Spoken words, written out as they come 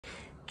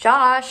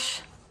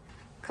Josh,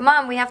 come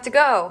on, we have to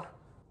go.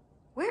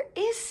 Where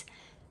is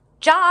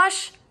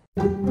Josh?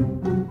 Come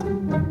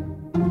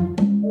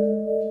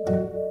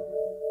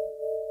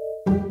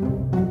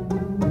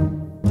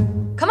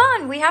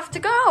on, we have to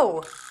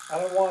go. I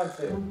don't want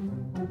to.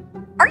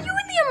 Are you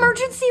in the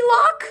emergency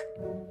lock?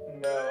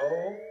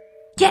 No.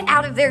 Get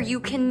out of there. You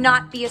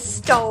cannot be a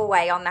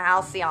stowaway on the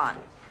Halcyon.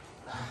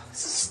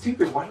 This is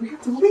stupid. Why do we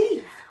have to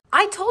leave?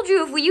 I told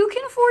you if you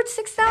can afford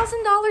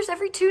 $6,000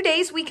 every 2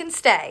 days, we can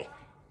stay.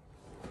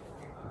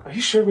 Are you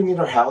sure we need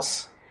our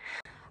house?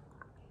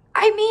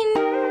 I mean...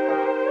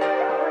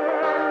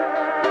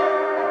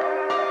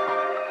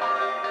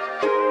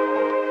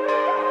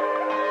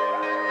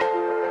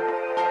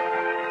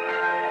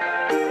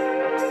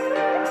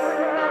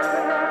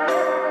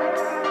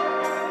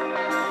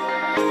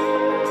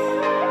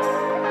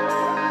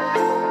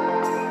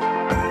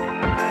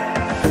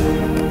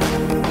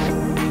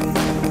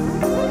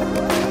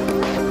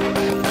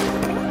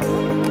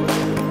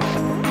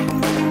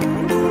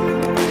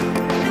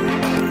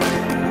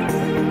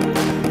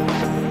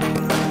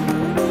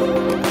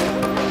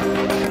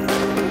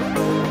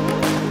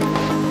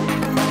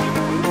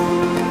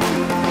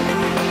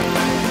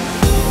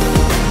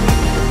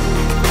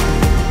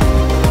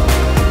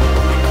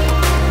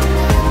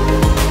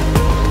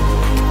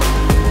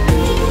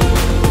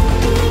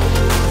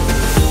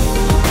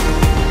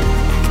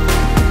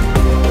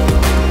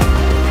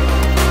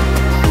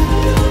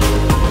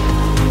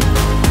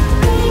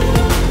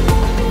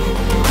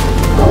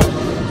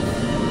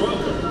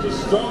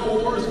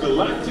 StarWars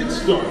Galactic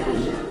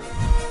StarCruiser.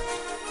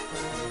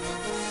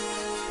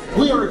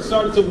 We are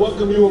excited to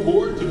welcome you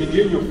aboard to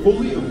begin your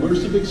fully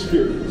immersive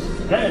experience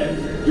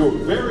and your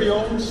very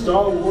own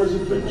Star Wars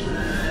adventure.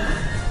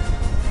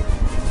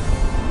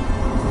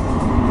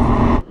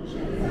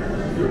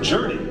 Your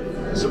journey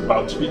is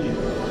about to begin.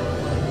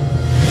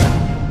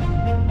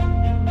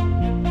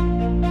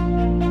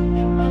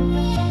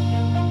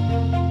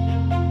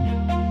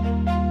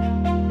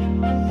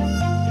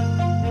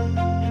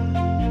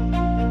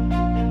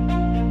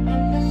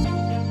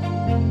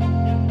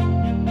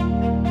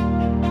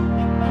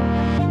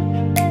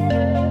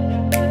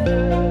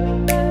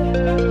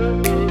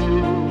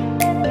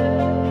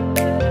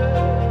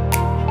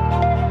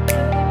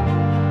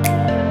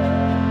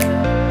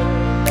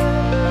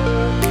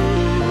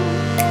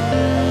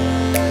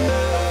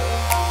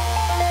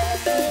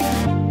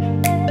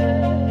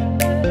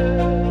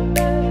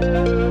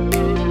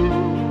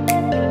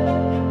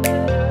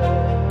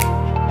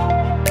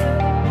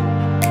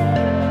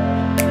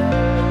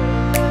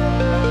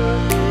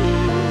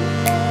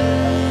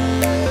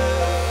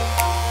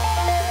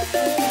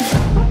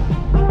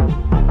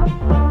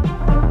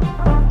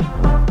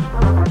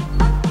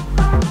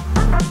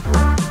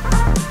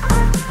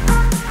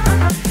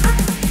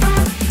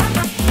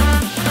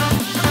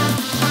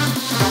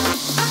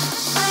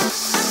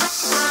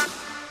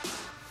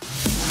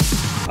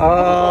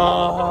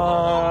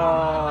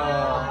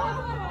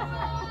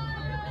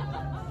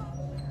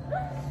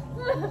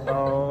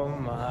 Oh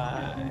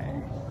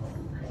my.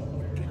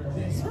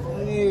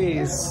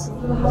 Please.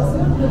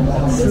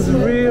 This is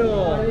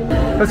real.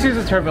 Let's use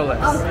the turbo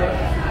lift.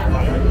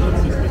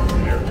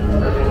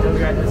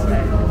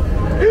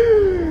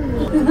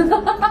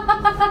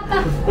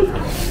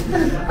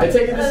 I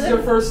take it this is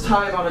your first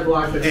time on a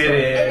Galactic Star. It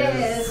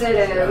is.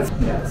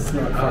 Yes.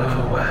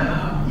 Oh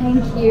wow.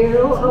 Thank you.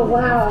 Oh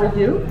wow. For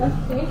you?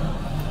 Okay.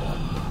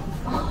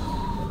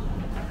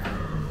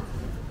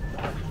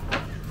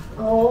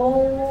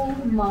 Oh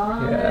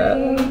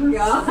my god.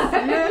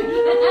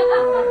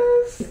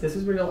 Yes. This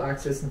is where you'll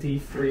access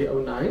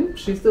D309.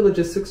 She's the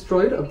logistics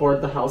droid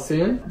aboard the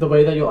Halcyon. The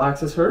way that you'll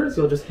access her is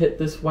you'll just hit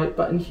this white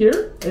button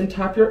here and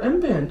tap your M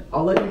band.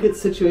 I'll let you get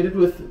situated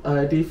with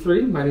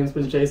D3. My name's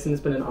been Jason.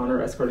 It's been an honor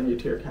escorting you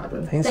to your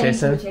cabin. Thanks, Thank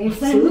Jason. you,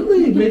 Jason.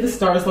 Absolutely. May the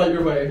stars light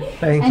your way.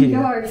 Thank And you.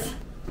 yours.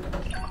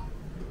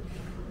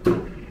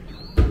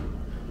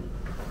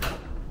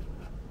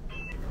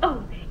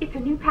 Oh, it's a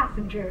new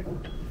passenger.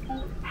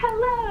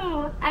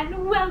 Hello,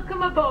 and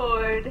welcome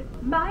aboard.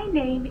 My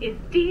name is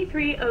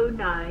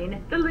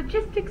D309, the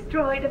logistics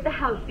droid of the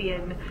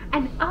Halcyon,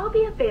 and I'll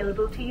be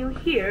available to you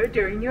here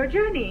during your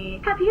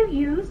journey. Have you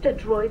used a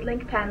droid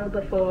link panel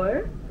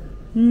before?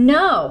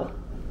 No.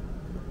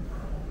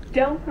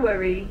 Don't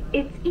worry,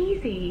 it's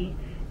easy.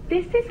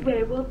 This is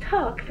where we'll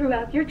talk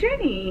throughout your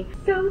journey.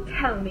 So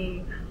tell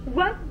me,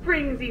 what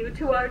brings you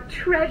to our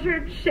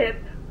treasured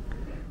ship?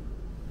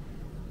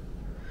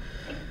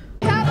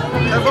 I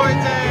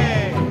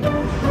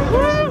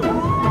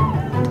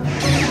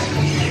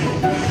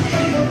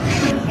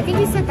think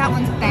you said that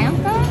one's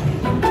Bantha?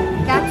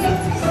 That's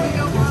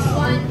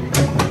one.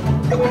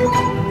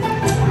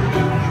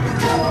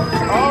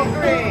 All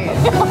green.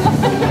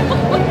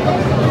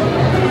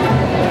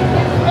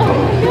 Oh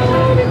my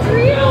god, it's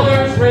real!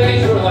 Colors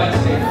range or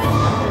lightsabers.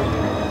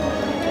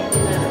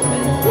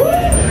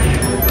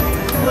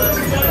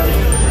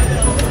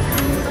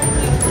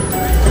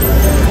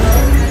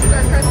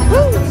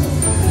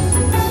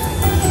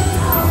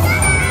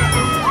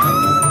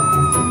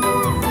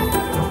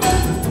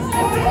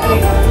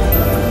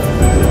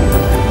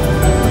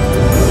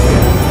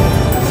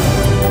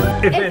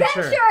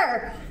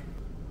 Adventure!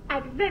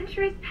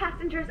 Adventurous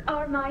passengers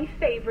are my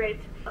favorite.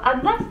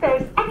 Unless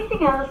there's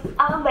anything else,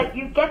 I'll let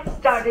you get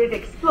started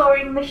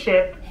exploring the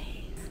ship.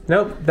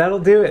 Nope, that'll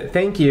do it.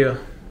 Thank you.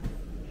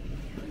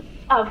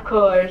 Of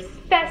course.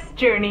 Best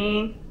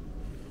journey.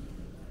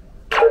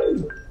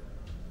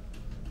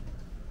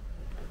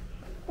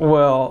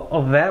 Well,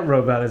 that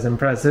robot is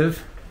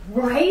impressive.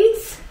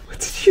 Right? What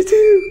did you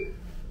do?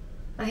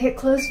 I hit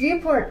close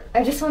viewport.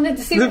 I just wanted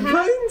to see The what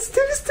happened. buttons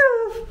do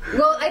stuff.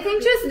 Well, I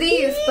think just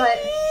these, but...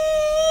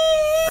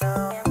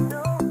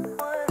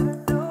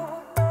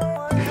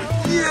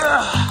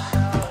 Yeah.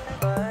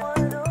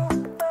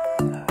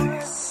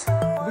 Nice.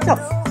 We got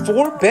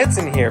 4 beds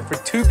in here for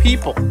 2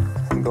 people.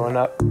 I'm going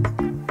up.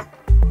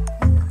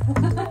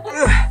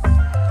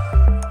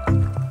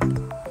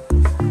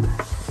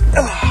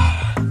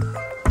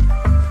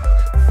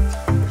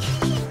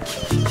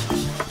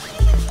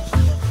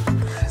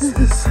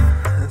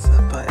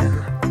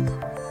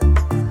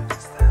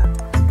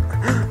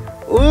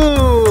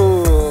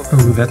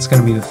 Ooh, that's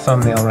gonna be the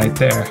thumbnail right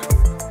there.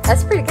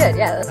 That's pretty good,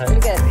 yeah, that's pretty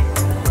good.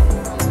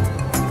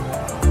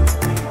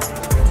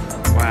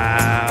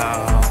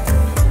 Wow.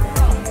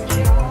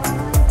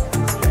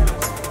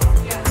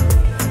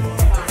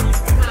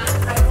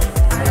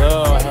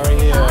 Hello, how are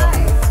you?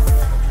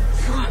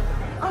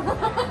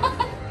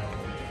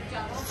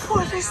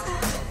 What is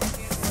that?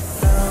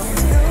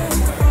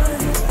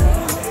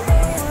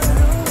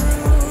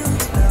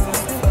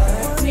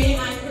 May I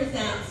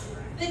present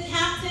the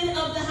captain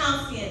of the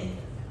HALCYON,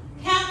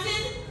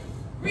 Captain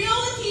Riola.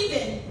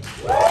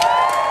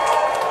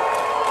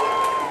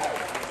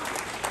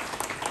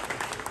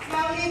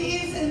 Now, it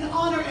is an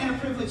honor and a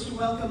privilege to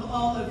welcome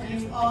all of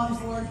you on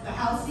board the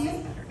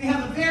HALCYON. We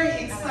have a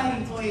very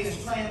exciting voyage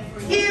planned for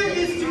you. Here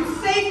is to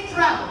safe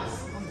travels,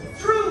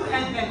 true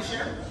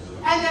adventure,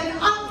 and an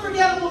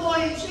unforgettable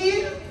voyage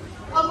here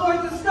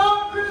aboard the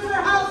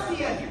StarCruiser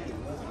HALCYON.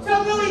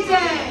 Tabooey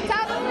Day!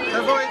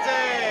 Tabooey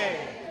Day!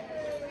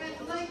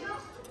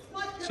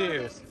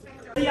 Cheers.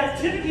 The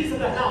activities of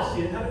the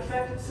HALCYON have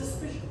attracted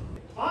suspicion.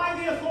 By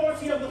the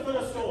authority of the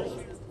First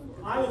Order,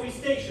 I will be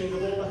stationed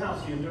aboard the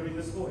HALCYON during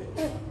this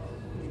voyage.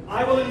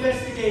 I will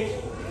investigate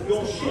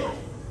your ship,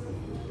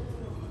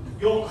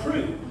 your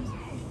crew,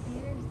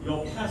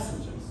 your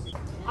passengers.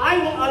 I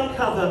will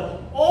uncover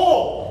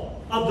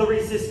all of the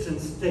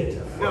Resistance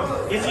data.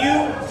 No. If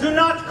you do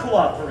not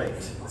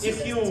cooperate,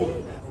 if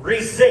you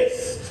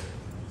resist,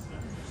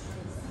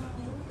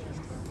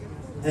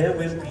 there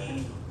will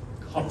be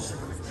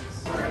consequences.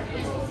 So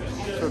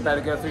we're about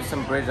to go through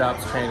some bridge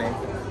ops training.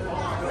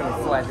 We're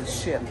gonna fly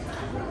this ship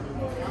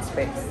in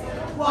space.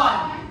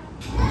 One.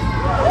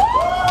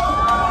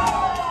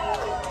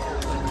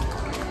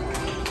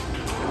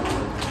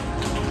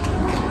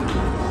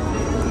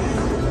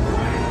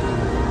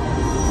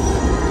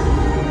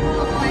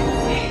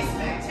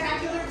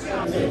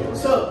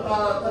 So,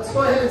 let's go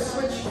ahead and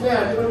switch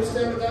now. Do you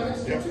understand what that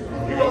means? Yeah.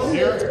 You go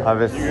here.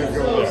 Obviously.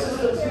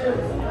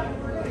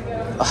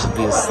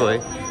 Obviously.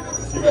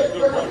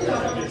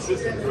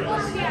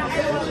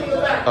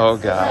 Oh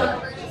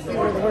god.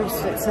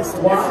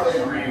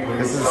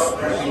 This is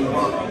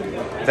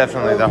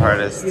definitely the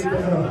hardest.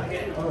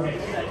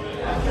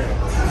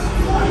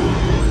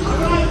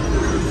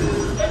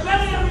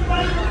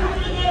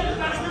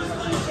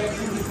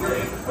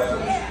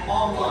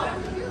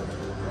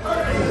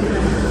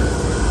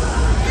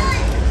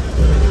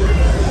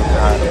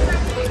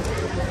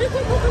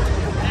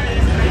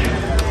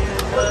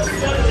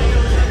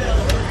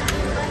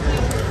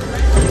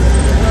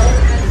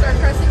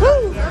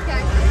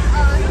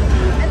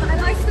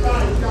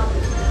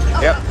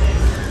 Yep.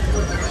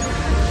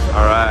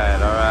 All right,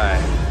 all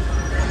right.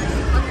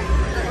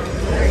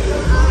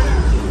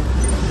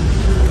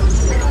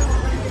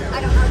 I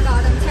don't know,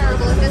 God, I'm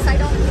terrible at this. I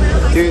don't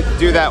know.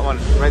 Do that one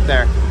right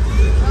there.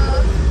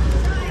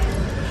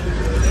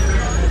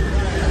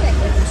 Okay.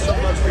 So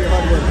much for your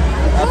hard work.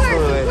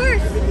 Absolutely. Of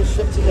course. Putting the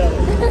ship together.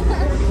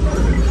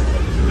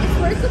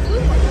 Where's the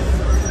blue one?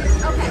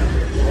 Okay.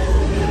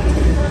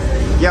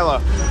 Yellow.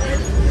 Okay.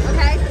 All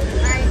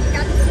right. You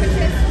got the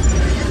switches.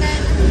 And then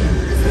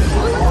this is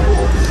blue.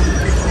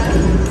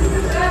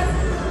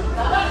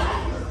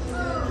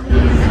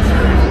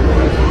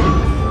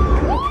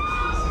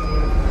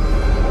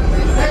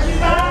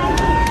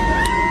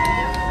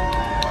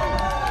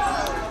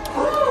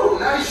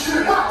 Nice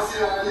shit,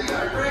 Halcyon. You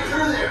got a great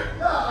crew there.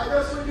 Yeah, I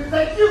guess we can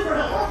thank you for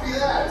helping. Copy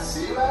that.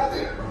 See you out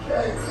there.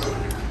 Okay.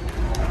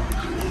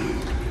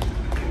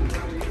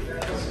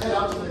 Let's head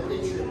out to the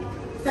atrium.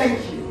 Thank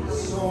you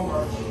so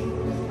much.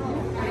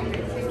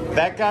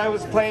 That guy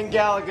was playing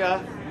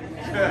Galaga.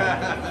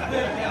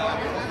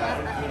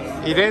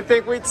 He didn't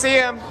think we'd see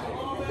him,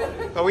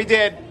 but we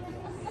did.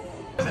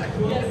 Do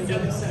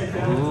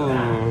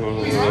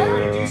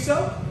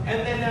so, and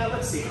then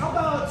let's see. How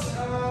about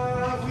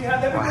we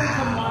have everybody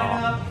come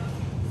line up.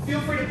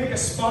 Feel free to pick a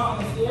spot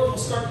on the floor. We'll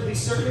start with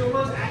these circular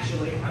ones.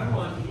 Actually, I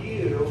want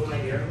you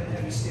right here. I'm going to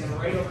have you stand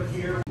right over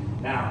here.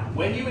 Now,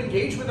 when you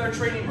engage with our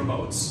training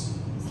remotes,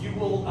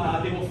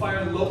 they will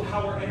fire low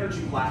power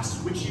energy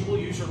blasts, which you will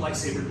use your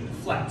lightsaber to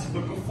deflect.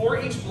 But before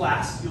each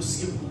blast, you'll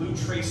see a blue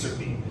tracer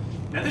beam.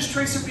 Now this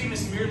tracer beam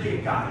is merely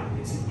a guide.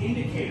 It's an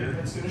indicator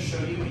that's going to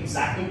show you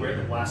exactly where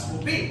the blast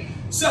will be.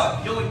 So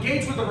you'll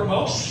engage with the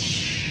remote.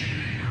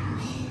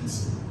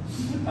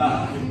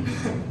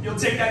 You'll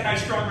take that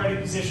nice strong ready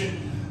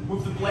position,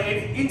 move the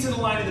blade into the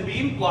line of the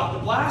beam, block the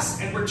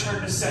blast, and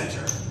return to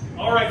center.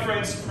 All right,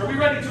 friends, are we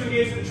ready to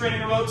engage with the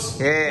training remotes?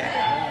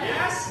 Yeah.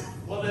 Yes?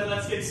 Well then,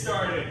 let's get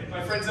started.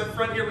 My friends up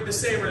front here with the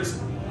sabers,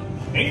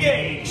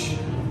 engage.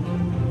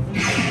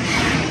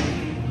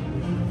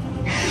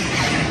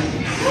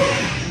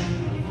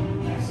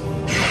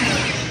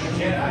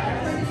 Yeah.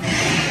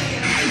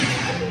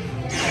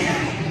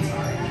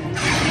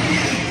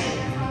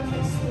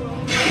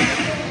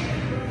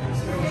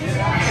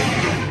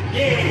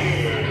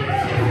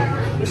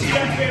 Let's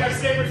deactivate our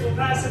sabers. We'll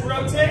pass and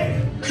rotate.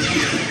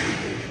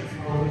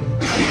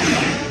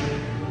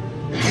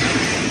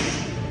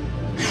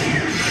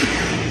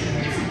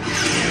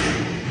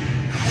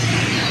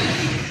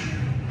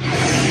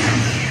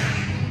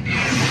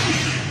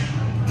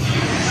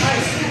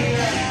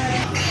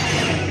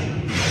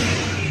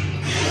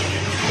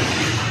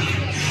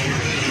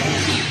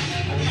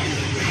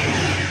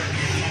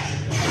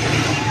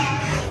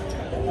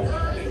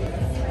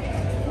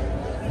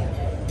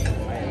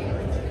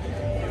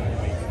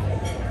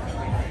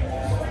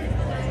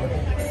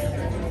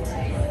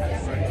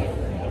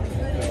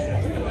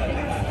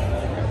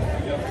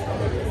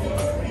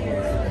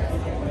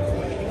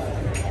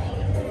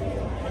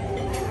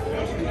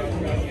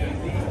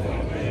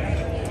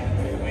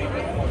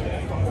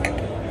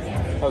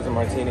 How's a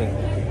martini?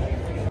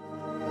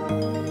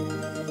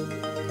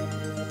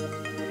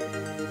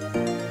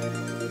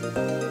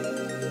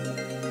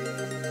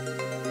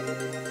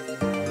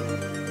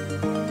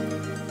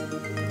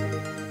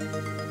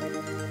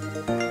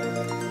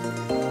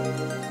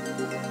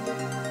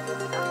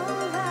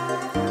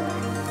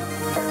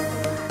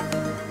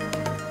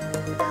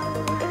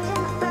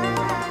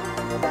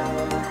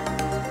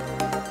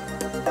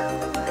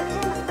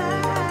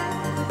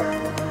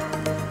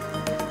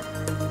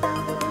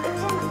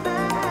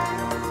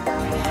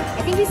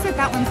 I think he said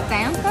that one's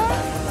Fanta.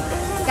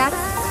 That's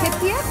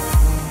Tipia,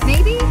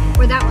 maybe?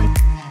 Or that one.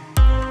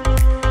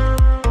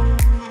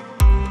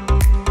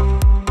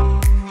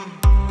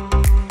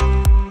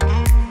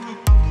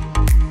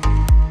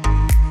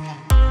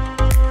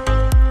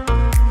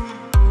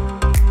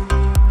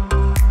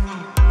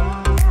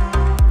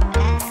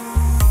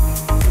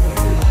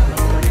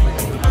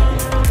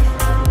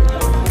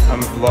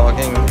 I'm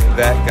vlogging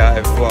that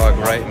guy vlog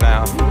right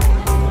now.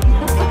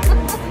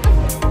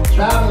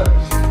 Travelers.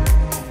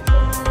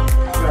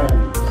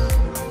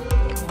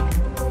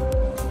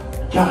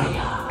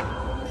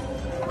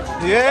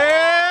 Yeah!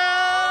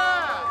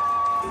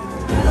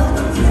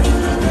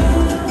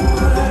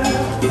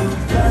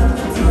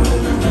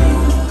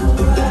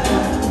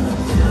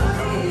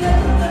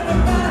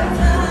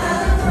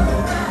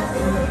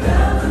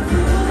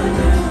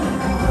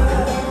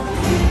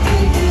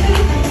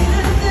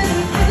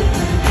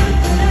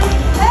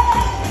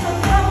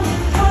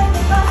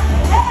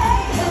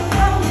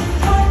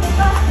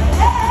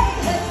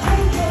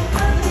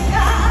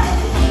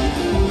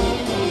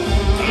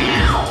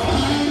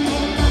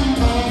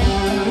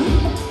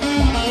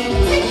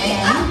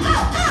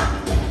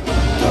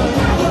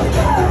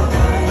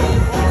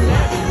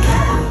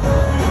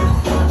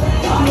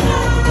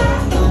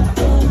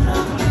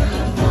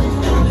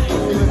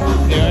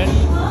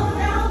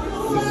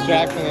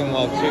 Distracting him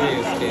while Chewie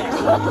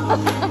escapes.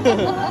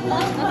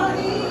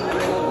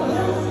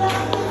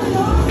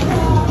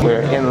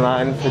 We're in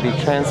line for the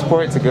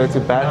transport to go to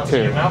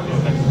Batu.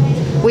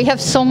 We have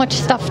so much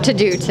stuff to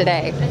do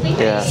today.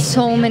 Yeah.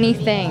 So many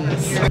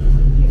things.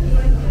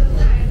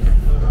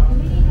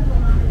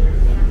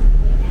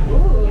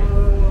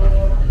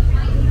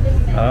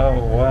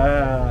 Oh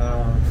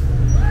wow.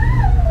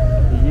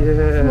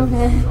 Yeah.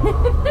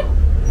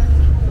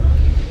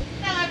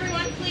 Now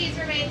everyone, please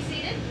remain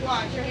seated,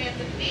 wash your hands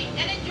and feet,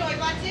 and enjoy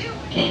Batu.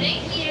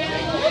 Thank you.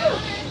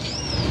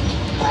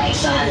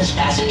 License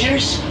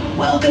passengers,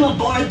 welcome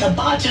aboard the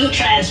Batu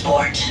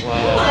transport.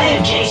 I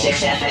am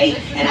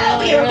J6F8, and I'll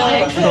be your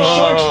pilot for this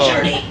short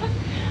journey.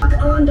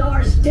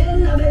 Ondar's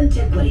Den of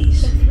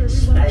Antiquities,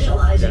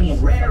 specializing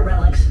in rare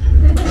relics.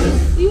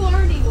 You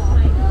already won.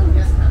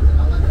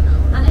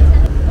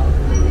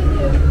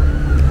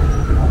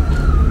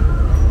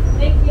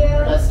 Thank you.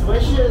 Best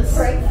wishes.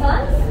 Bright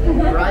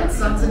sons. Bright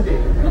sons indeed.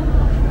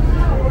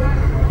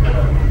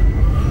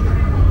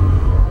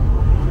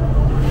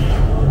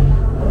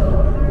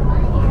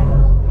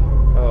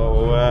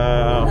 Oh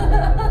wow.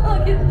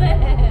 Look at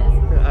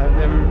this. I've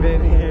never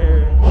been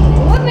here.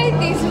 What made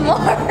these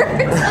marks?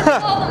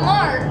 All the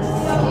marks.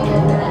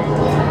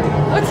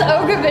 What's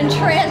Olga been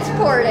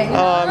transporting?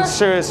 Oh, I'm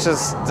sure it's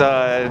just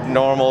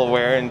normal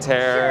wear and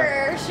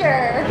tear.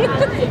 Sure.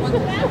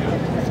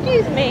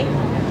 Excuse me.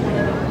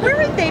 Where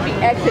would they be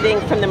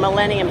exiting from the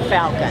Millennium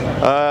Falcon?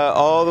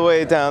 All the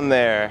way down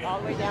there.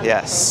 All the way down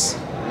yes.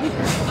 there?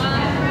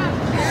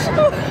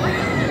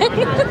 I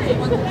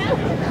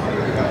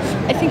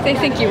think they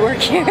think you work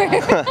here. Oh my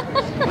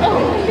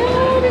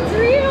god, it's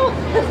real!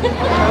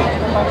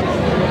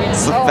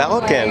 It's the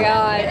Falcon. Oh my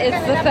god,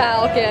 it's the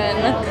Falcon.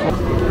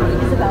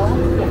 Isabella.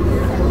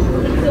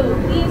 So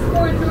these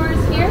 4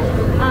 drawers here,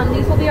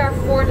 these will be our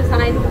 4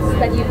 designs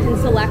that you can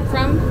select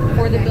from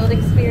for the build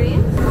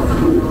experience.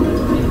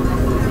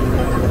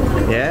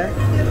 Yeah?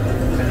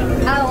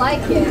 I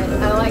like it.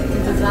 I like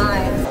the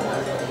design.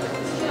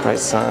 Right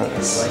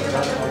sons.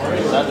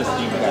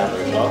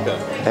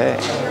 Hey.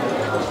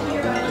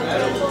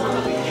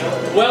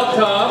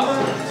 Welcome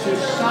to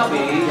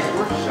Sabi's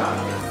workshop.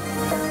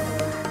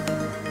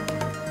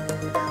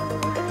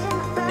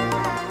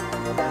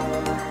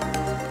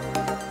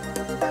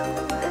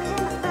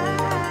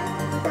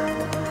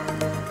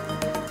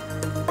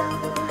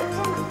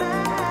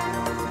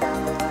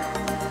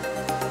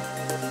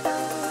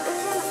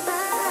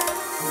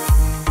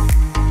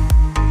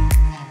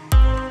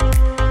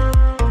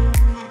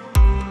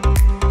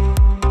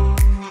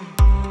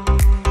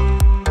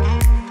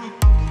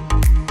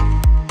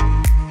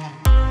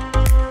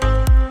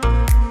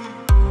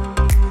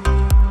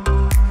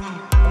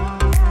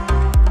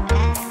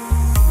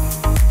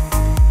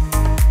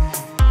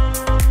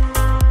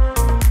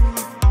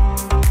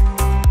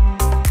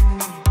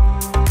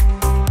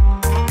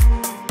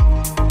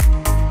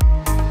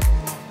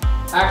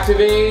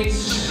 Activate.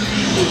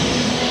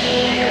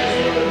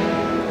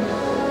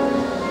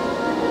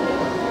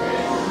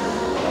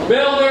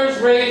 Builders,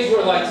 raise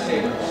your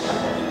lightsabers.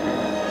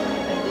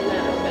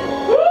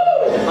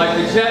 Like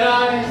the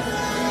Jedi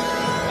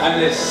and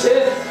the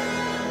Sith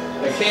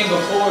that came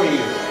before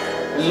you.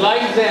 And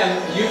like them,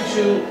 you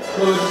too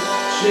could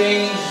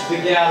change the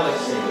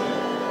galaxy.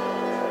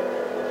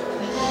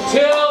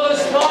 Till the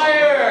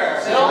spire!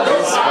 Till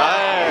the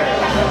spire!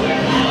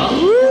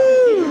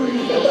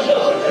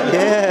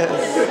 Yes!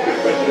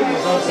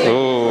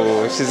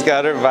 Ooh, she's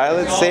got her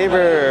violet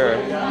saber.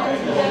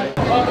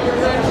 Welcome to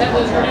room 10.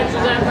 Those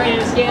credentials I'm ready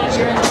to scan if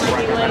you're in the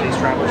lightning lane. These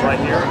travelers right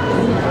here.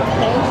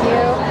 Thank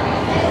you.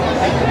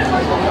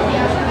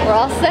 We're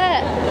all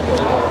set.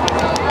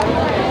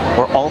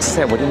 We're all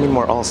set? What do you mean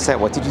we're all set?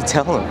 What did you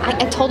tell him?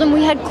 I told him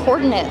we had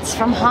coordinates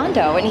from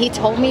Hondo, and he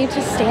told me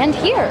to stand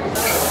here.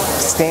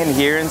 Stand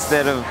here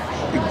instead of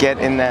get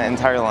in that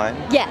entire line?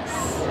 Yes.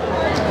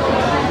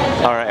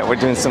 All right, we're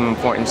doing some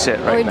important shit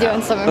right now. We're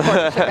doing some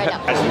important shit right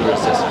now.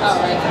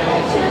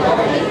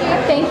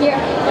 Thank you.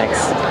 Thanks.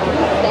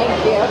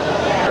 Thank you.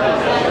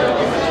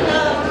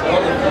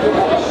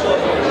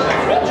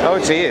 Oh,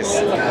 jeez.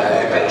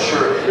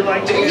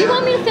 You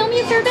want me to film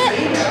you for a bit?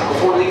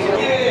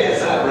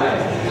 Yes, all right.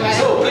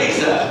 So please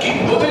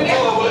keep moving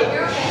forward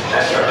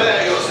and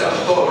prepare yourself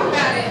for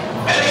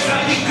an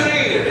exciting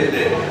career in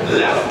the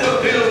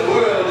laughter-filled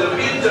world of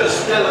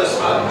interstellar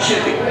smart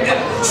shipping.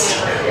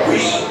 We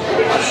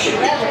are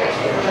shipping.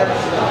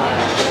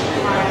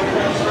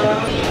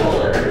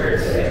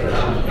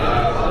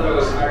 Hondo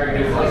is hiring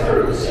new flight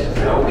crews.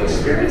 No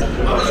experience. I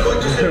was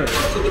going to say,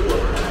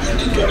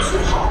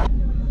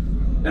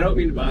 I don't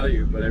mean to bother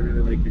you, but I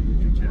really like your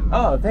YouTube channel.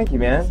 Oh, thank you,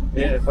 man.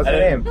 Yeah. What's your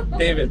name?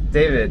 David.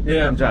 David.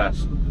 Yeah. I'm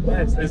Josh.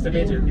 Yeah, it's nice to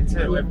meet you. You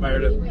too. I'm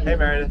Meredith. Hey,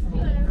 Meredith.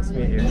 Nice to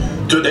meet you.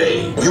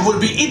 Today, you will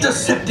be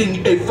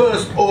intercepting a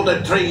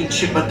first-order train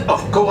shipment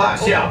of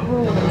coaxium.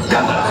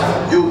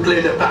 Gunners, you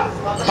clear the path.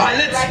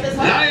 Pilots,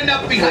 line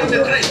up behind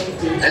the train.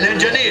 And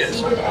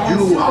engineers,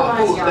 you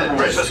harpoon that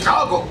precious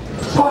cargo.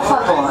 Por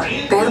favor,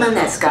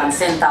 permanezcan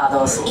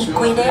sentados y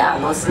cuide a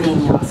los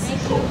niños.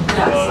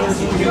 Gracias.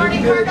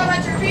 Boarding cargo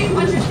at your feet.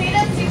 Once your feet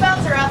in,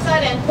 seatbelts are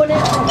outside in. Put it.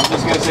 I'm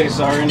just gonna say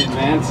sorry in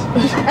advance.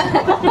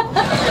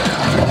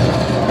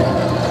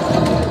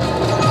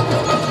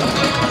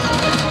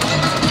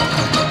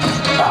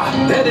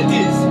 There it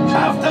is,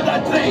 after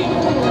that train.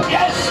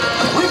 Yes,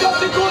 we got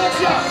the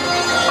coaxium.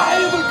 I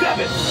will grab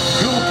it.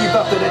 You keep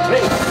after the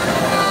train.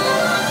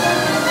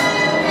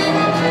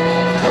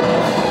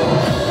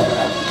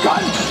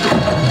 Gun!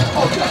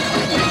 Okay.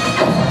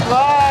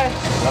 Bye!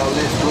 Now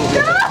let's go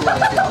get the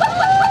coaxium.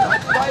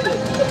 Pilot,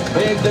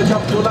 make the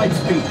jump to light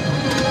speed.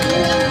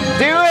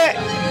 Do it!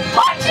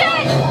 Watch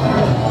it!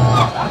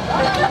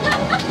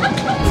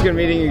 It's good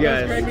meeting you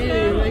guys.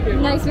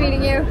 Nice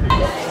meeting you.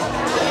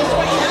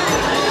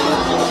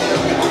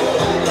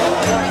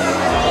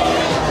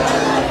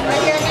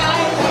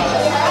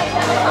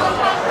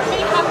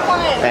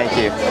 Thank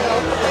you.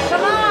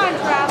 Come on,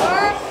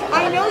 traveler.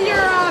 I know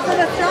you're for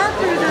the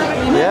StarCruiser, but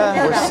you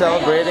Yeah, we're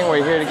celebrating. We're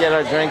here to get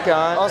our drink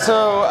on.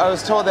 Also, I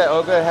was told that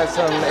Olga has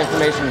some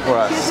information for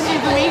us. She has some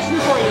information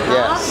for you,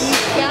 huh? Yes. You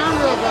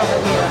scoundrels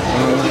over here.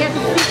 She has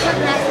a secret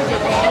message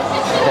at the end.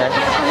 Okay.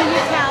 Who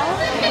you tell?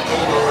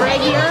 Right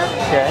here.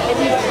 Okay. If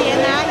you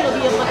scan that, you'll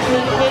be able to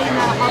communicate and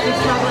that'll help you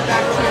smuggle it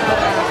back to your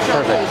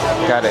Perfect.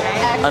 Got it.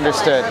 Okay?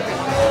 Understood.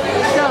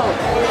 So,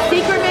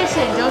 secret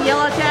mission. Don't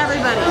yell it to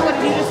everybody. What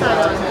did you decide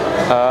on?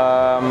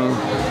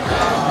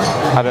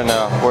 I don't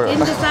know.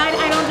 Didn't decide?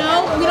 I don't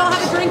know. We don't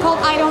have a drink called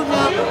I don't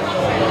know.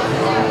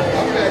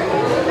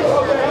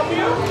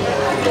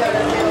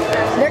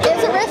 There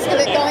is a risk of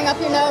it going up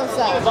your nose,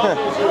 though.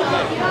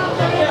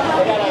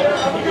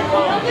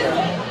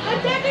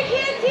 Attack the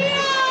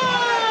cantina!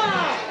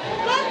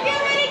 Let's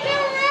get ready to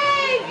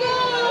race!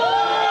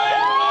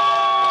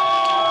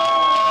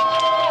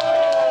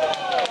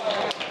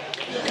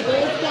 The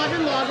Gold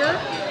Squadron Lager,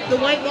 the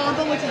White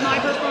Wampa, which is my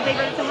personal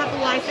favorite to have the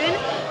license.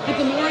 The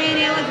Gamorrean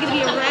Ale is going to be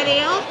a red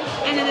ale,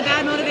 and then the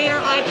Bad Motivator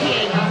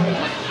IPA.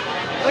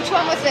 Which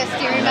one was this?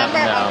 Do you remember?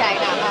 No. Okay,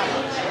 no.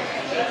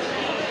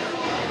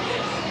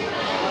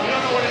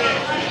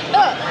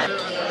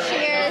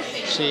 Cheers.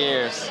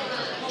 Cheers.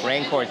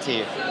 Raincourt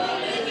teeth.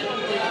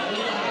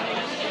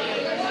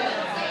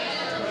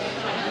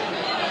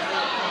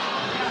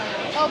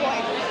 Oh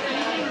boy.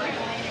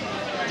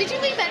 Did you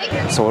leave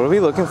anything? So what are we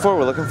looking for?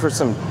 We're looking for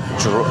some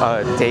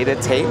data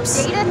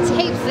tapes. Data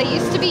tapes. They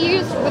used to be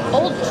used with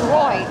old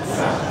droids.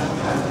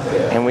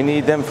 And we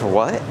need them for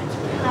what?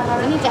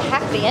 We need to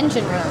hack the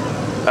engine room.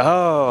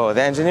 Oh,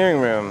 the engineering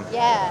room.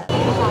 Yeah.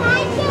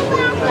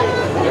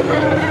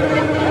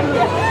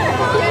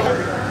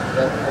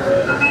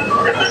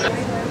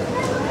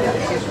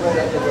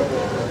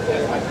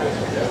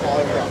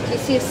 Do you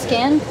see a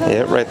scan code?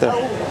 Yeah, right there.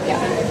 Yeah.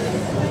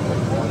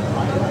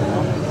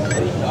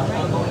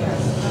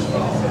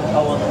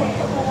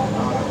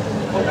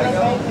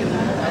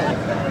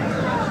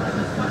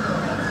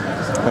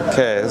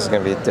 Okay, this is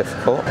going to be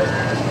difficult.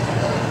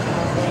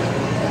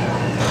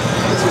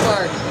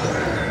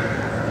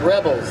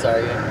 Rebels, are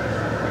you?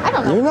 I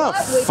don't know. You're not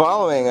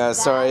following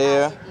us, are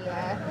you?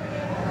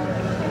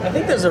 I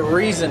think there's a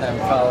reason I'm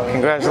following.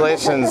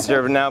 Congratulations,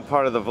 you're now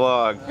part of the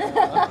vlog.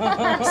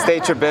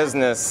 State your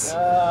business.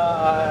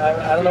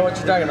 I don't know what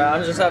you're talking about.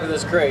 I'm just having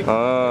this crate.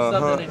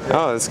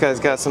 Oh, this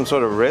guy's got some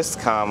sort of wrist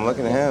comm. Look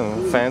at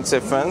him. Fancy,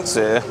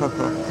 fancy.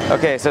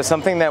 Okay, so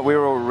something that we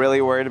were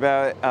really worried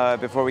about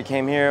before we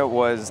came here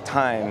was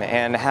time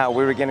and how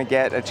we were going to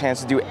get a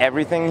chance to do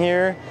everything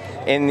here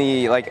in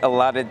the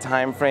allotted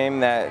time frame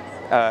that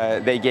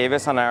they gave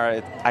us on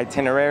our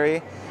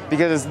itinerary.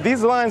 Because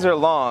these lines are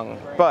long,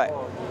 but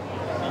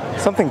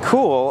something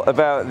cool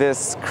about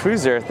this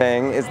cruiser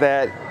thing is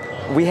that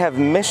we have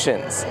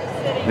missions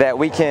that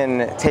we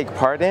can take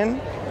part in,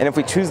 and if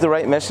we choose the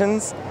right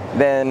missions,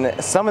 then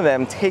some of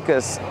them take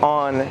us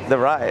on the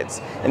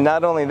rides. And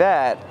not only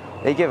that,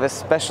 they give us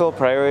special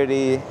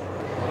priority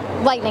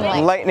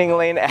lightning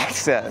lane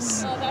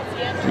access.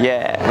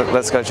 Yeah,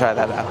 let's go try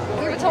that out.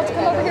 We were told to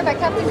come over here by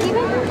Captain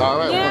Keevan? All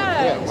right,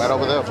 yeah, right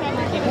over there.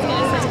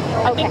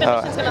 I think the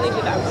mission's going to leave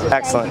you that.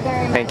 Excellent,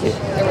 thank you.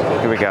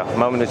 Here we go,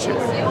 moment of truth.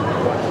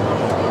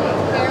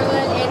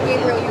 Marilyn and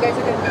Gabriel, you guys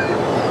are good.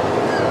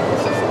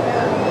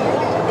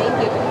 Thank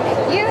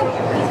you.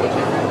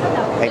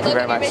 Thank you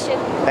very much.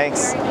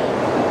 Thanks.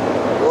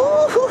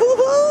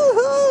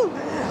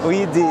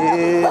 We did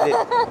it.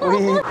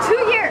 2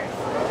 years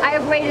I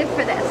have waited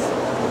for this.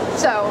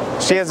 So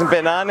she hasn't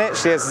been on it.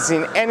 She hasn't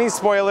seen any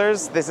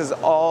spoilers. This is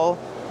all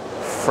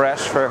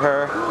fresh for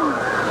her.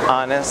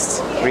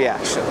 Honest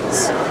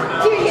reactions.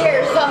 2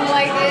 years, I'm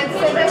like,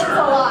 this is a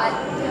lot.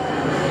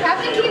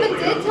 Captain Keevan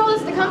did tell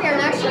us to come here,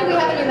 and actually we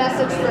have a new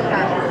message from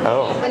her.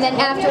 Oh. And then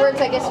afterwards,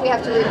 I guess we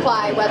have to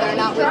reply whether or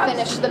not we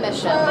finish the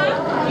mission.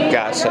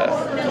 Gotcha.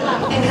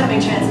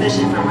 Incoming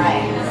transmission from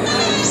Ray.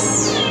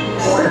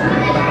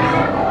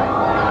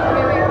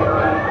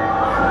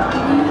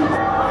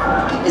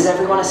 Is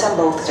everyone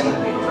assembled?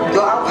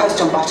 Your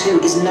outpost on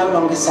Batuu is no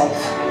longer safe.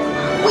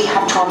 We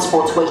have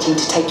transports waiting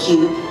to take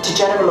you to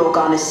General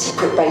Organa's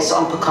secret base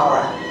on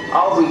Pucara.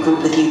 I'll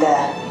regroup with you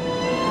there.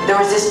 The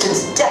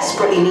Resistance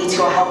desperately needs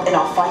your help in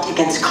our fight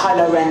against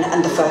Kylo Ren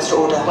and the First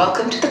Order.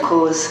 Welcome to the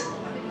cause.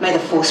 May the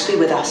Force be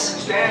with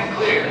us. Stand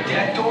clear.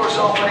 Deck doors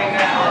opening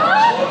now.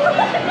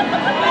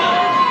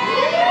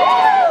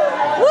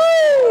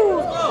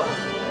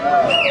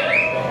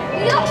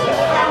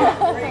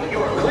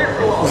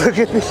 Look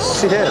at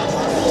this shit.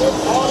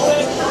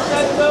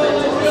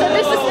 So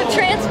this is the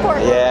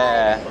transport.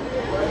 Yeah.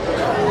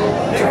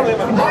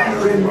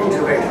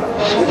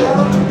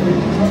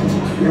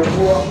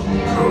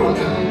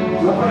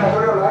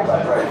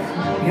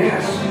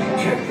 Yes,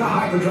 check the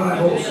hyperdrive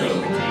also.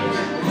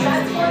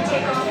 Transport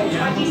takeoff in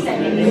 20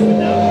 seconds.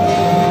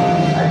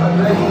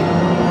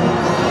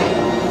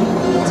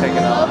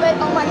 Taking off.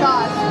 Oh my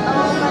gosh.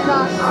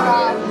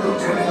 God.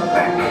 Lieutenant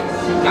Beck.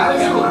 As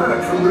you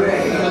heard from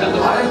Ray,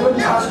 I have been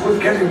tasked with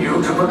getting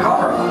you to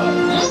Pucara.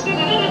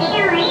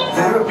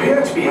 There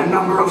appear to be a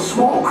number of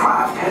small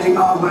craft heading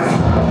our way. We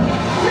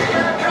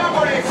got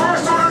company!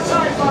 First Order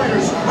TIE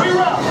fighters!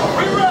 Reroute!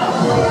 Reroute!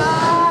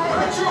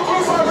 Alright,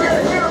 205, we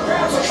gotta clear a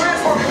path so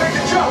transport can make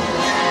the jump!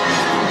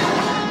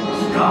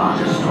 Star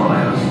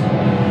Destroyers.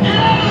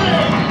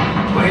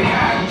 We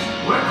can't!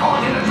 We're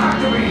caught in a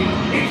tractory!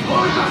 It's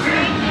pulling us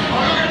in!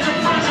 I'll get some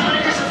friends and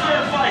make us a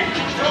fair fight!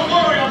 Don't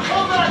worry, I'll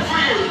come back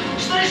for you!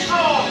 Stay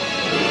strong!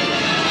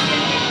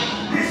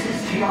 This is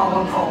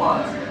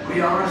TR-141. We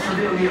are a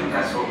civilian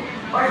vessel.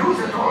 By whose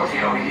authority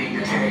are we being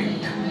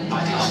detained?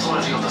 By the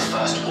authority of the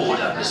First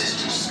Order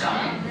Resistance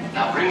scum.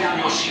 Now bring down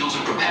your shields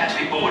and prepare to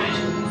be boarded.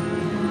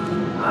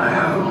 I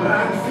have a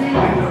bad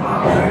feeling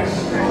about this.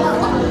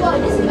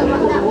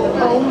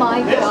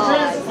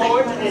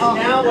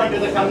 now under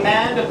the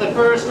command of the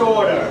First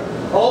Order.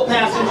 All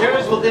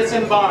passengers will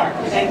disembark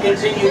and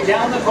continue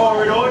down the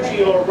corridor to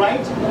your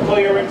right for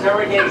your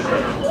interrogation.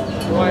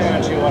 Why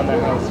aren't you on the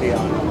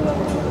Halcyon?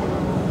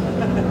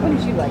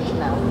 Wouldn't you like to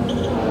know?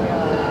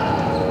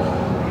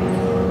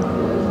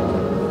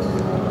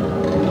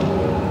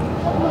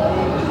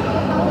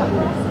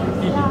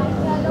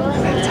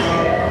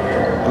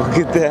 Look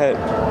at that.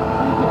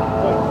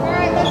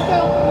 Alright, let's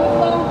go.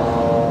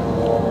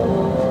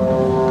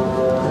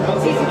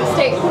 It's easy to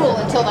stay cool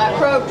until that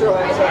probe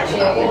droid hits you,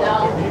 you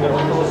know.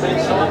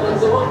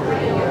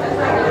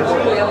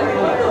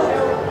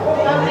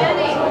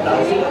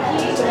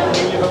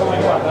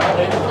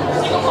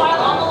 Single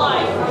file on the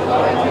line.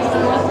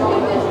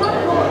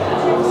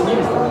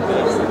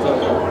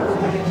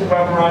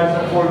 Memorize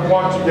it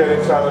once you get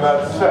inside of that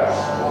cell.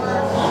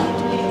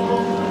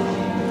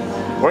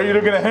 What are you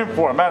looking at him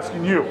for? I'm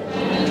asking you.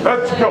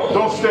 Let's go.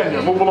 Don't stand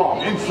there. Move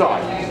along.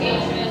 Inside.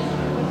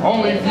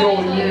 Only if you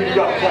only knew you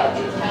got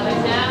captured.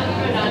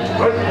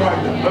 Let's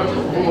find him. Let's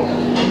go.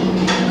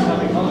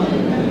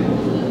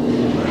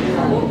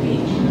 Move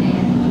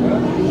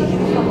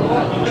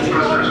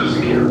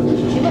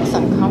He looks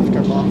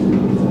uncomfortable. I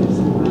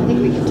think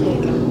we can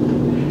take him.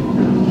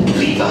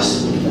 Lead us.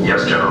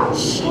 Yes, General.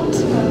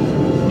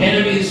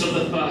 Enemies of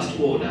the First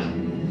Order,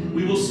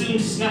 we will soon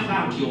snuff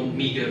out your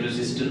meager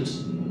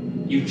resistance.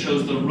 You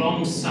chose the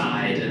wrong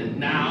side, and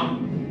now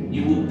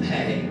you will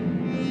pay.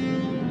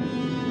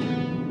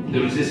 The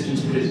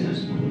Resistance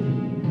prisoners.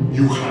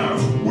 You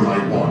have what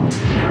I want.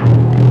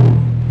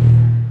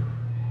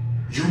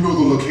 You know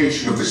the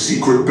location of the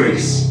secret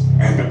base,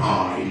 and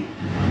I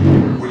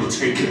will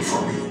take it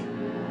from you.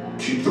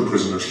 Keep the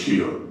prisoners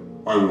here.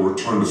 I will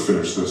return to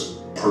finish this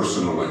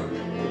personally.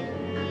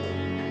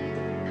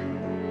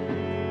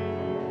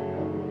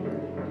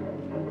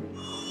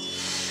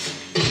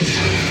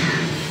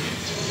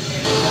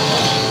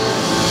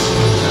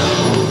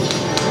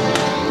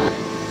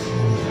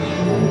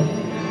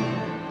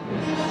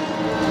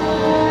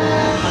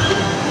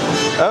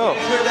 Oh.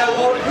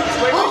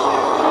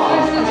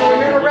 We're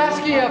here to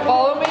rescue you.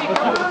 Follow me.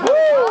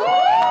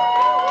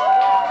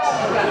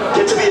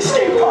 Get to the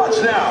escape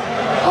pods now.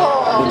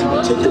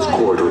 Take this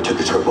corridor to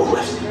the turbo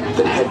lift,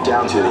 then head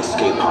down to the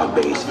escape pod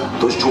base.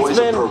 Those droids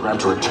are programmed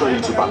to return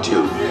you to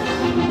Batu.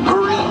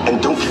 Hurry and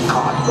don't get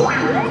caught.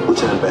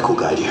 Lieutenant Beck will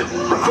guide you.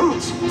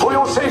 Recruits, for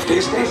your safety,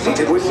 stay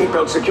seated with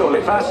seatbelts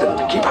securely fastened.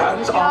 Keep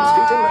hands, arms,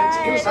 feet, and legs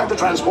inside the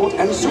transport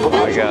and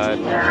supervise. Oh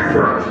my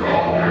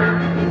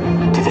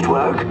God. Did it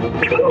work?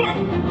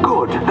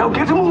 Good. Now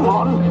get a move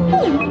on.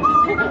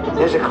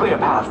 There's a clear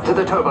path to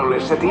the turbo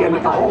lifts at the end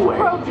of the hallway.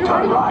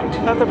 Turn right.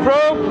 Not the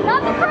probe!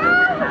 Not the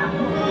probe!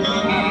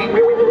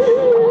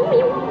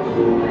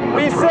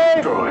 Be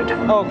safe! Droid.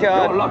 Oh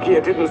God. You're lucky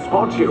it didn't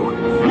spot you.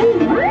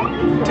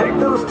 Take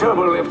those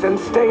turbo lifts and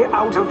stay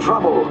out of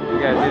trouble. You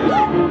gotta do this.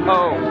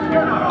 Oh.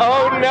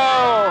 Oh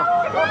no!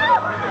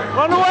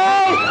 Run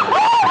away!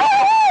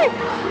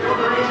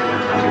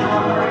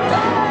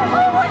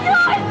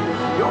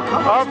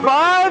 R5?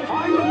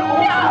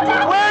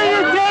 Where are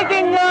you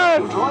taking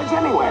us? Droids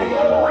anyway.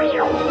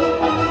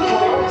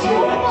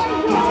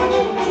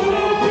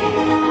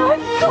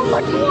 So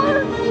much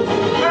water!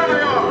 There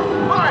they are!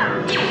 Fire!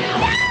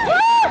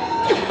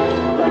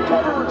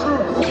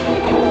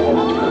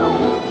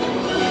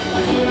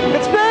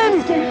 It's Ben!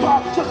 Escape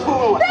pods just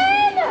below us.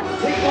 Ben!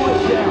 Take the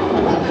lift down.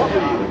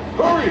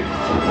 Hurry!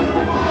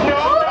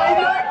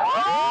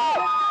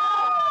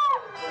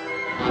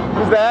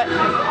 Who's that?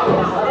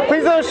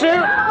 Please don't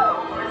shoot!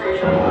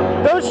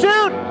 Don't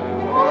shoot!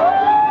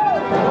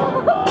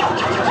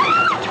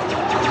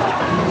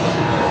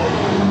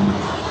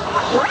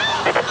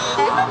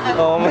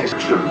 Oh my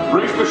God.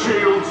 Raise the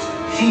shields.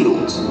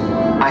 Shields?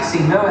 I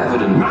see no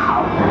evidence.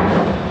 Now!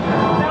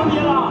 Sound the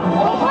alarm!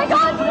 Oh my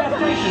God! To their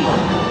stations!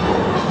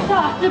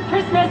 Sir, the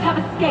prisoners have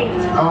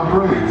escaped. How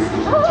brave,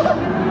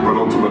 but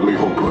ultimately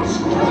hopeless.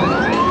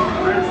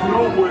 There's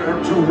nowhere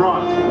to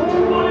run.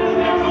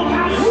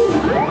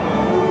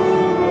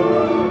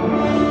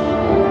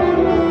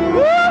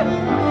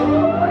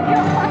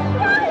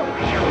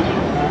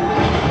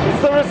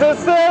 It's the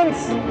Resistance!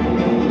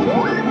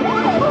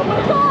 Oh my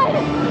God!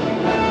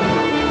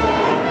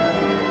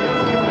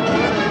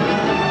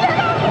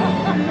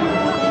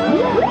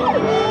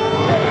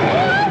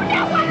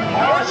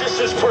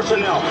 Resistance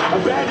personnel,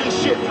 abandon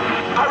ship.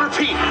 I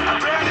repeat,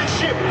 abandon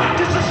ship.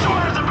 This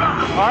destroyer's about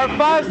to...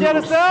 R5's get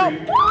us out!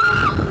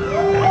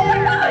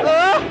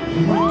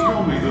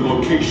 Tell me the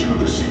location of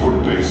the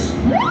secret base,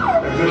 and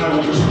then I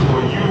will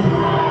destroy you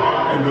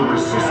and the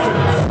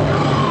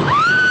Resistance.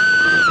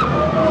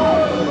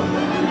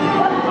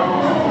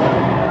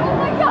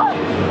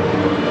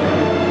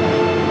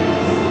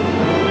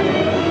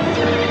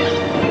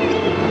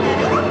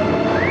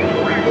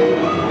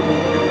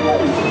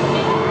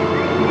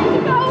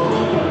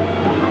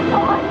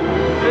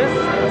 This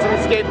is an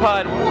escape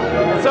pod.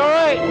 It's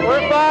alright,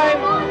 we're fine.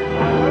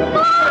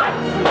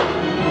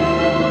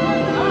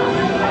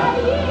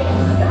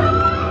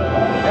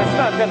 It's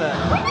not gonna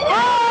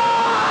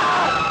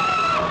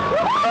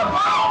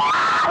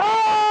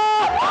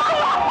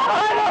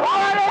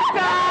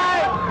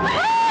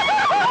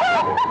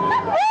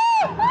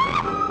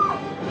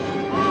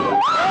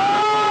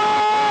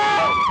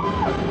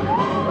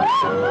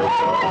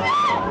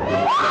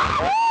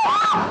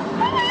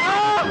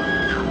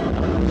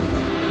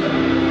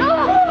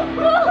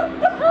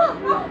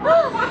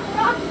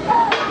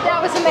That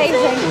was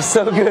amazing. It was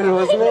so good,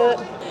 wasn't it?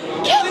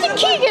 Captain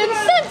Keegan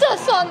sent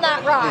us on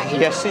that ride.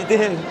 Yes, she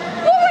did.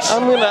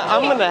 I'm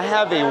gonna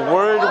have a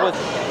word with.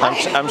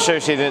 I'm sure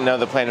she didn't know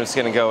the plane was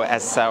gonna go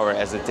as sour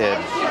as it did.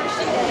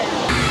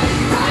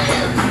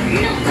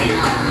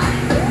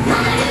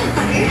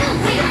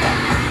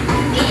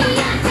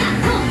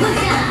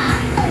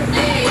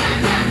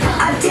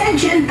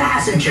 Attention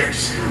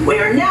passengers, we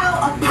are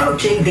now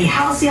approaching the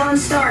HALCYON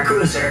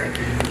STARCRUISER.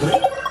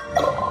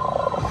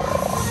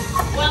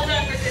 Well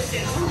done,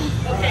 Resistance.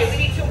 Okay, we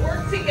need to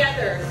work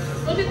together.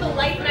 Look at the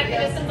light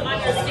mechanisms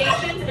on your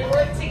stations and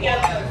work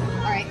together.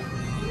 All right.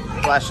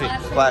 Flashy,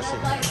 flashy.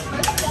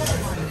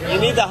 You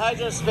need the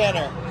hydro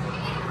spanner.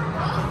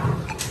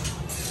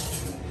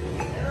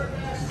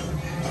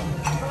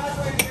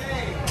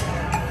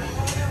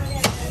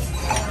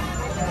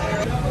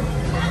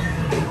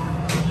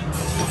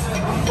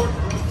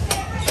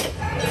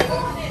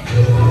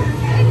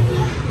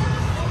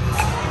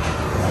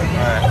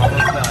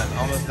 Alright,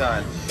 almost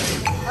done.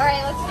 All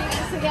right, let's do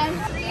this again.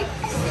 3,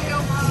 2,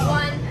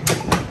 1.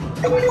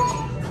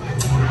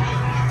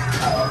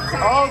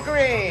 All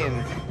green.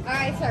 All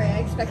right, sorry, I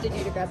expected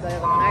you to grab the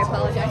other one. I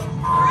apologize.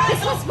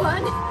 This was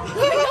fun.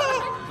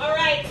 All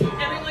right,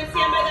 everyone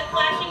stand by that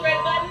flashing red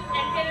button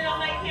and hit it on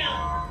my count.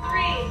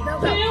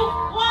 3, 2,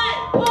 1,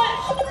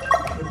 push!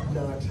 Could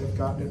not have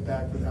gotten it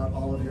back without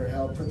all of your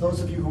help. For those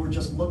of you who were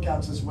just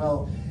lookouts as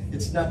well,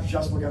 it's not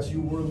just lookouts.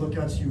 You were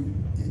lookouts. You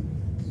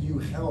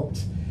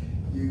helped.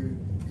 You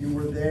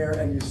were there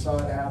and you saw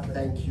it happen.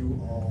 Thank you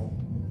all,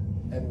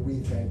 and we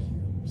thank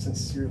you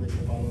sincerely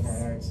from all of our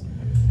hearts.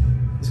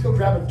 Let's go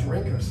grab a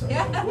drink or something.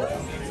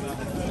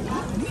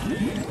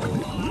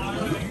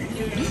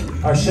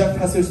 Our chef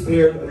has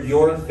prepared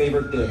your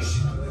favorite dish,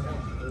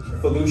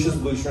 Felucia's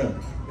blue shrimp.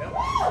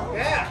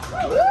 Yeah.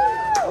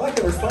 I like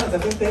the response. I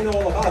think they know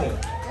all about it.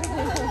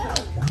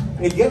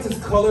 It gets its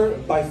color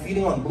by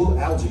feeding on blue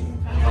algae.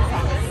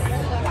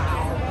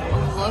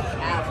 Look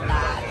at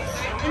that.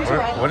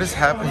 What is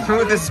happening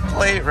with this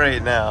plate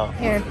right now?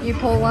 Here, you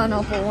pull one,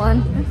 I'll pull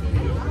one.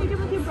 What are you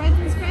doing with your bread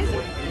and spice?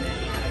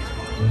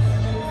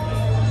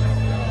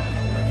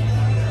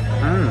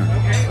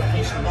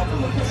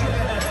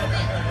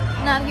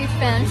 Not a huge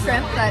fan of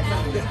shrimp, but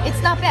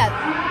it's not bad.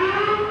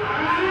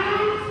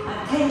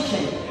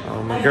 Attention.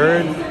 Oh my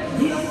god.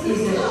 This is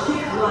a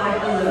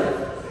ship-wide alert.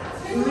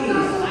 Please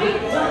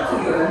return to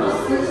your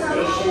muster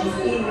stations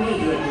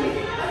immediately.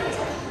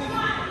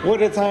 What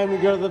a time to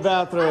go to the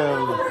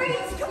bathroom.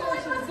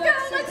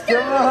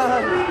 Come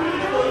on.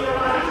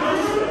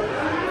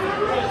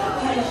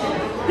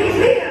 He's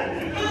here!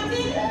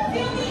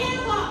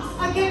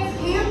 Against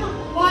him,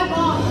 why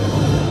not?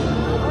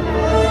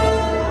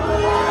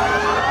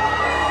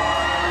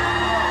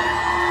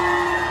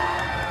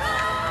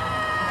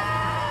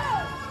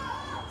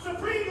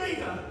 Supreme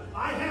Leader,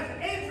 I have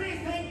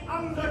everything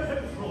under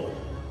control.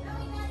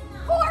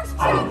 Force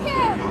choke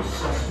him!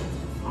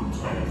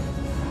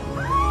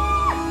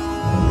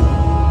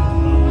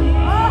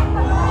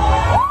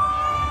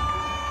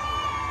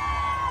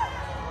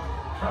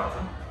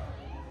 Captain,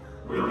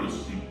 where is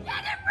he?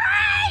 Let him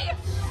breathe!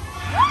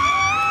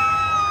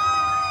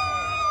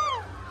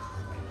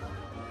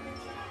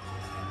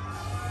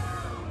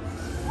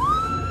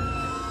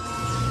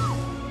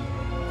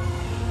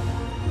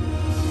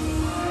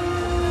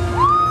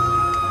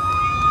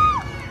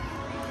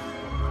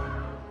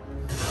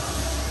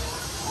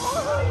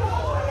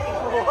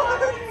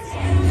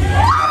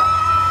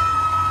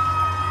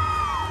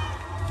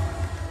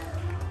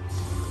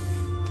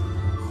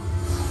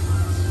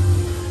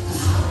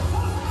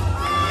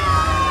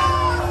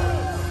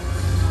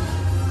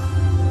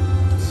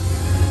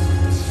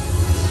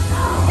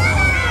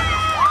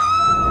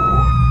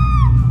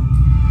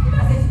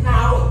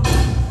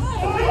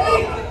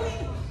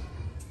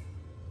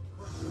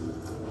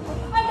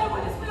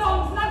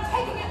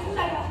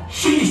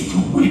 She's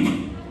too weak.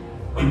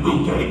 And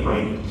we'll get it,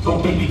 Greg.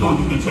 Don't make me go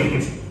you can take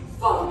it.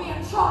 Follow me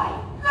and try.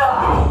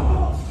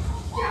 No!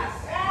 Yes!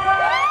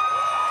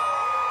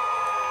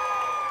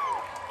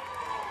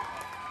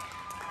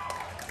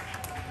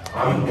 I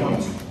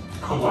want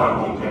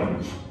collateral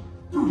damage.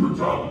 Do your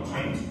job,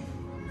 Lieutenant.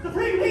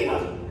 Supreme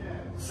Leader,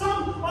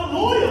 some are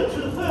loyal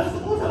to the First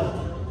Order.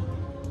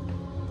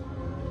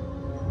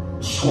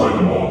 Destroy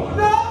them all.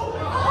 No!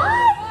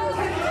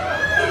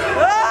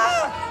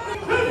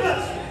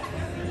 Goodness!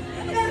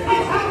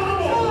 He's having a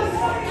ball.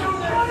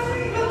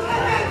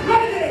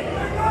 Ready!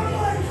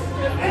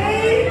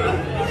 Aim!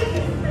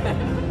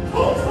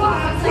 Full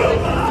fire,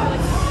 trooper!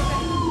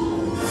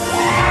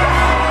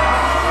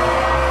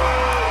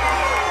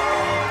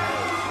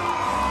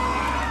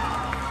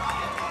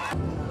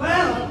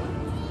 Well,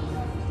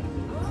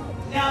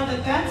 now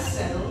that that's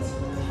settled,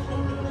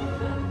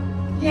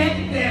 get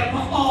them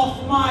off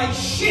my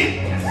ship!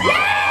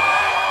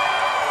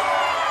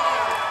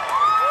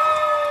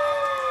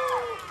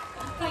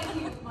 Thank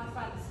you, my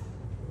friends.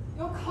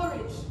 Your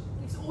courage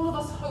gives all of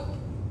us hope.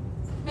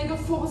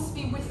 force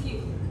be with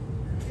you.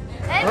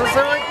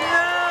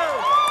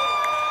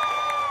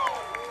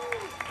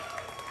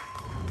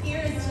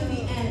 Here is to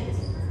the end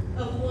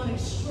of one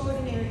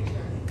extraordinary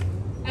journey,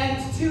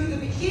 and to the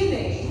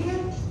beginning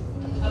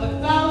of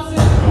 1,000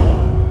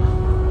 more.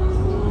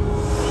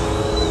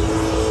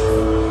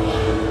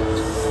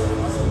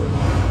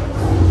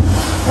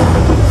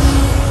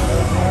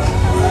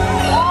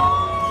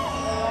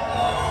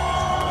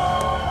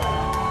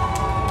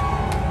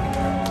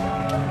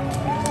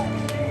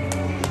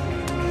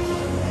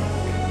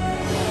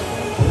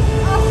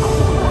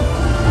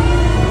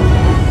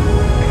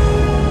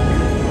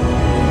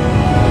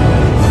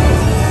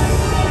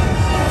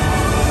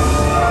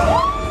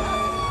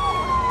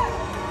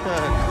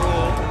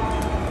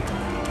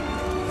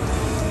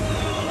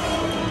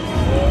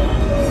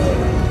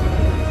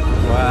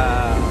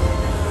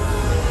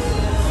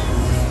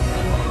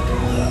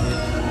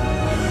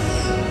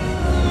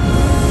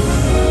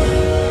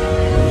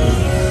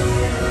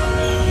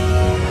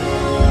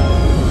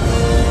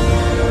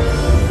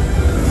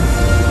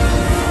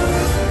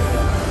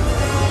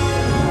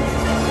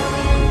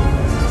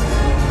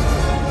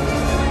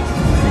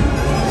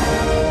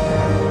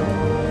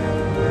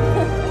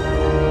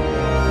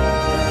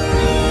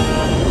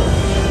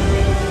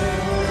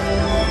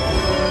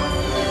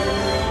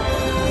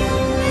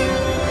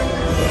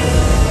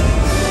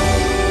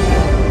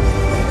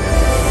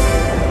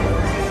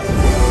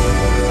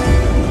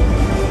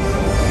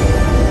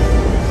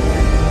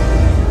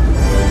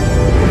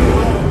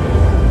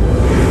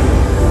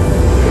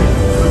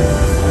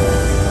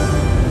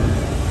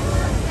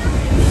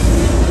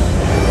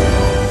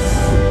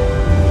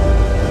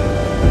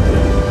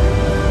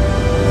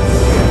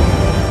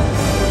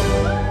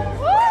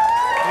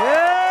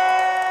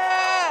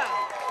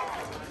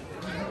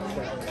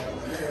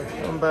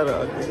 about to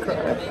ugly cry.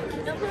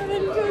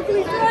 I'm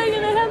ugly crying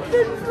and I have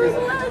been for the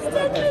last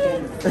 10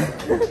 minutes.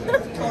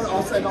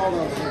 I'll send all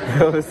those.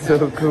 That was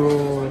so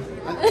cool.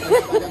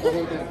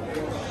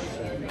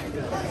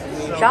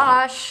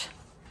 Josh,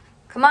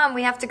 come on,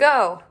 we have to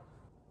go.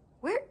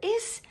 Where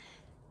is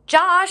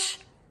Josh?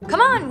 Come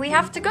on, we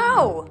have to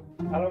go.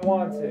 I don't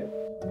want to.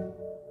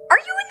 Are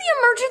you in the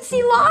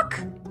emergency lock?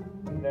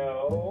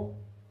 No.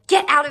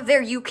 Get out of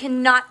there. You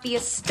cannot be a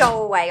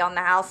stowaway on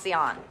the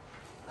Halcyon.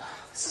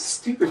 This is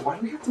stupid. Why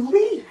do we have to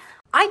leave?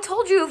 I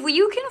told you if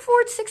you can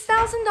afford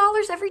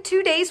 $6,000 every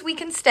 2 days, we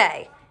can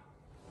stay.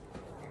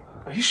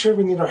 Are you sure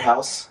we need our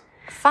house?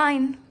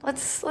 Fine.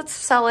 Let's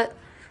sell it.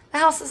 The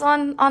house is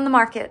on the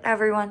market,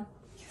 everyone.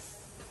 Yes.